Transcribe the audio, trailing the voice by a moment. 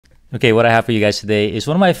Okay, what I have for you guys today is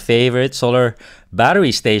one of my favorite solar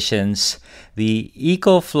battery stations, the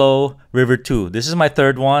Ecoflow River 2. This is my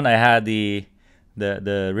third one. I had the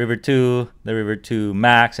River 2, the River 2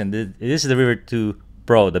 Max, and this is the River 2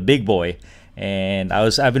 Pro, the big boy. And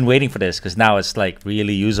I've been waiting for this because now it's like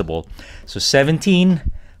really usable. So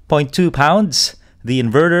 17.2 pounds. The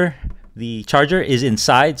inverter, the charger is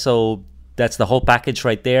inside, so that's the whole package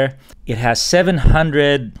right there. It has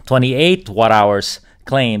 728 watt hours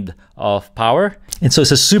claimed of power, and so it's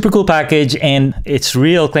a super cool package, and its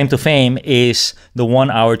real claim to fame is the 1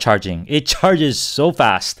 hour charging. It charges so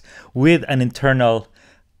fast with an internal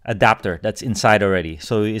adapter that's inside already,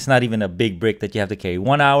 so it's not even a big brick that you have to carry.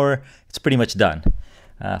 1 hour, it's pretty much done.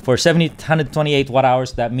 For 728 watt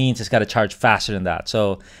hours, that means it's got to charge faster than that.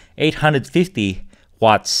 So 850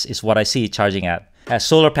 watts is what I see it charging at. It has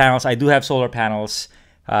solar panels. I do have solar panels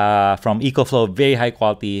from Ecoflow, very high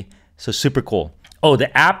quality, so super cool. Oh,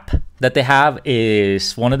 the app that they have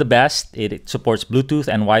is one of the best. It supports Bluetooth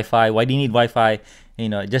and Wi-Fi. Why do you need Wi-Fi? You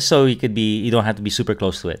know, just so you don't have to be super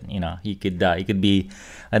close to it. You know, you could be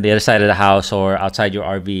at the other side of the house or outside your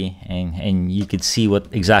RV, and you could see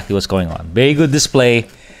exactly what's going on. Very good display.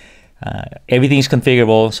 Everything's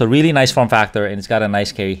configurable. So really nice form factor, and it's got a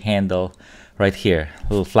nice carry handle right here, a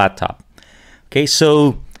little flat top. Okay,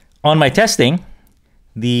 so on my testing,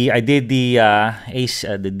 I did the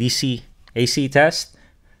DC AC test.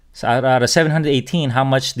 So out of 718, how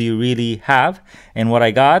much do you really have? And what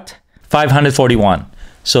I got, 541.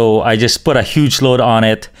 So I just put a huge load on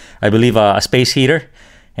it. I believe a space heater,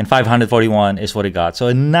 and 541 is what it got.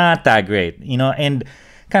 So not that great, you know, and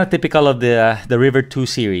kind of typical of the River 2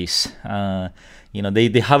 series. You know, they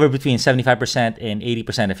hover between 75% and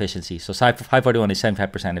 80% efficiency. So 541 is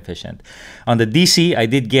 75% efficient. On the DC, I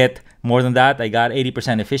did get more than that. I got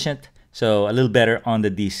 80% efficient, so a little better on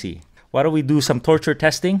the DC. Why don't we do some torture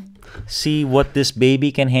testing? See what this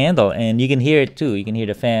baby can handle. And you can hear it too. You can hear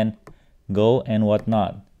the fan go and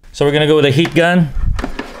whatnot. So we're gonna go with a heat gun.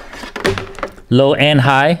 Low and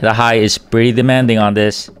high. The high is pretty demanding on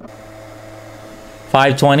this.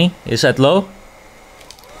 520 is at low.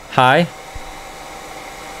 High.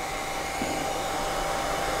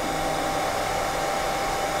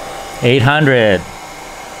 $800.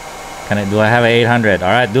 Do I have an 800? All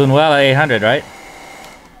right, doing well at 800, right?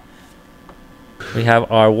 We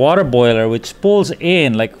have our water boiler, which pulls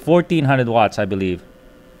in like 1400 watts, I believe.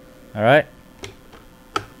 All right.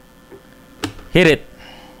 Hit it.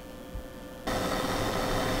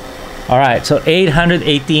 All right, so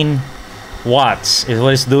 818 watts is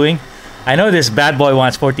what it's doing. I know this bad boy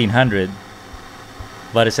wants 1400,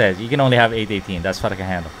 but it says you can only have 818. That's what I can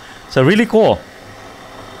handle. So really cool.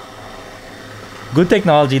 Good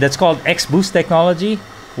technology. That's called X-Boost technology,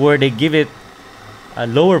 where they give it a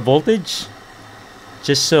lower voltage,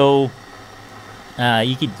 just so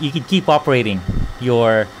you could keep operating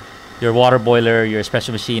your water boiler, your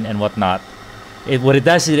espresso machine, and whatnot. What it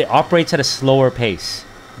does is it operates at a slower pace,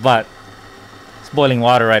 but it's boiling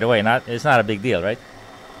water right away. It's not a big deal, right?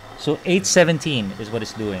 So 817 is what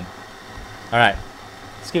it's doing. All right,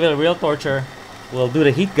 let's give it a real torture. We'll do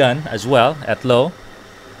the heat gun as well at low.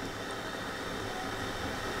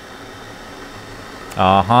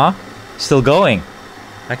 Still going.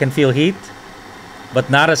 I can feel heat, but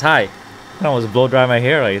not as high. I can almost blow dry my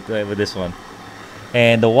hair with this one.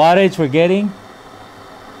 And the wattage we're getting,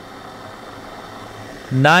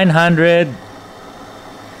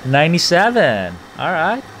 997. All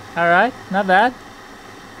right, not bad.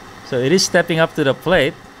 So it is stepping up to the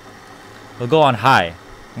plate. We'll go on high.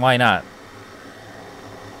 Why not?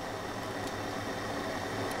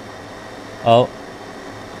 Oh,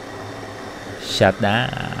 shut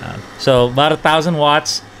down. So about 1,000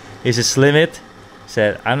 watts is its limit.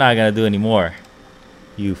 Said, I'm not gonna do any more.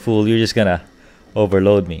 You fool, you're just gonna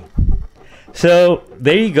overload me. So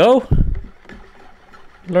there you go.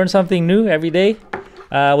 Learn something new every day.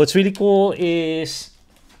 What's really cool is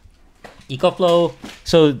Ecoflow.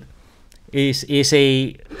 So is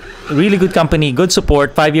a really good company, good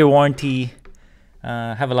support, 5-year warranty.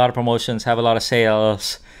 Have a lot of promotions, have a lot of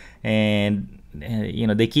sales, and you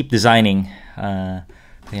know, they keep designing.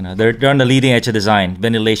 You know, they're on the leading edge of design.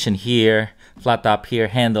 Ventilation here, flat top here,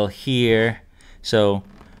 handle here. So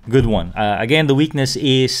good one. Again, the weakness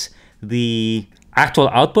is the actual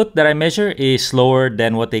output that I measure is slower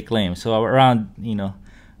than what they claim. So around, you know,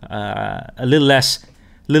 a little less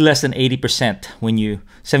than 80% when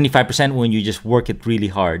 75% when you just work it really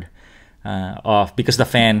hard off, because the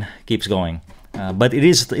fan keeps going. But it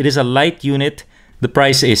is a light unit. The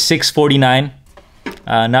price is $649.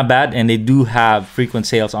 Not bad, and they do have frequent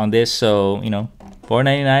sales on this. So you know,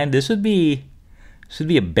 $499. This would be should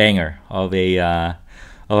be a banger of a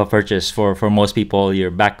purchase for most people,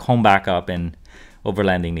 your home backup and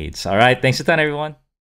overlanding needs. All right, thanks a ton, everyone.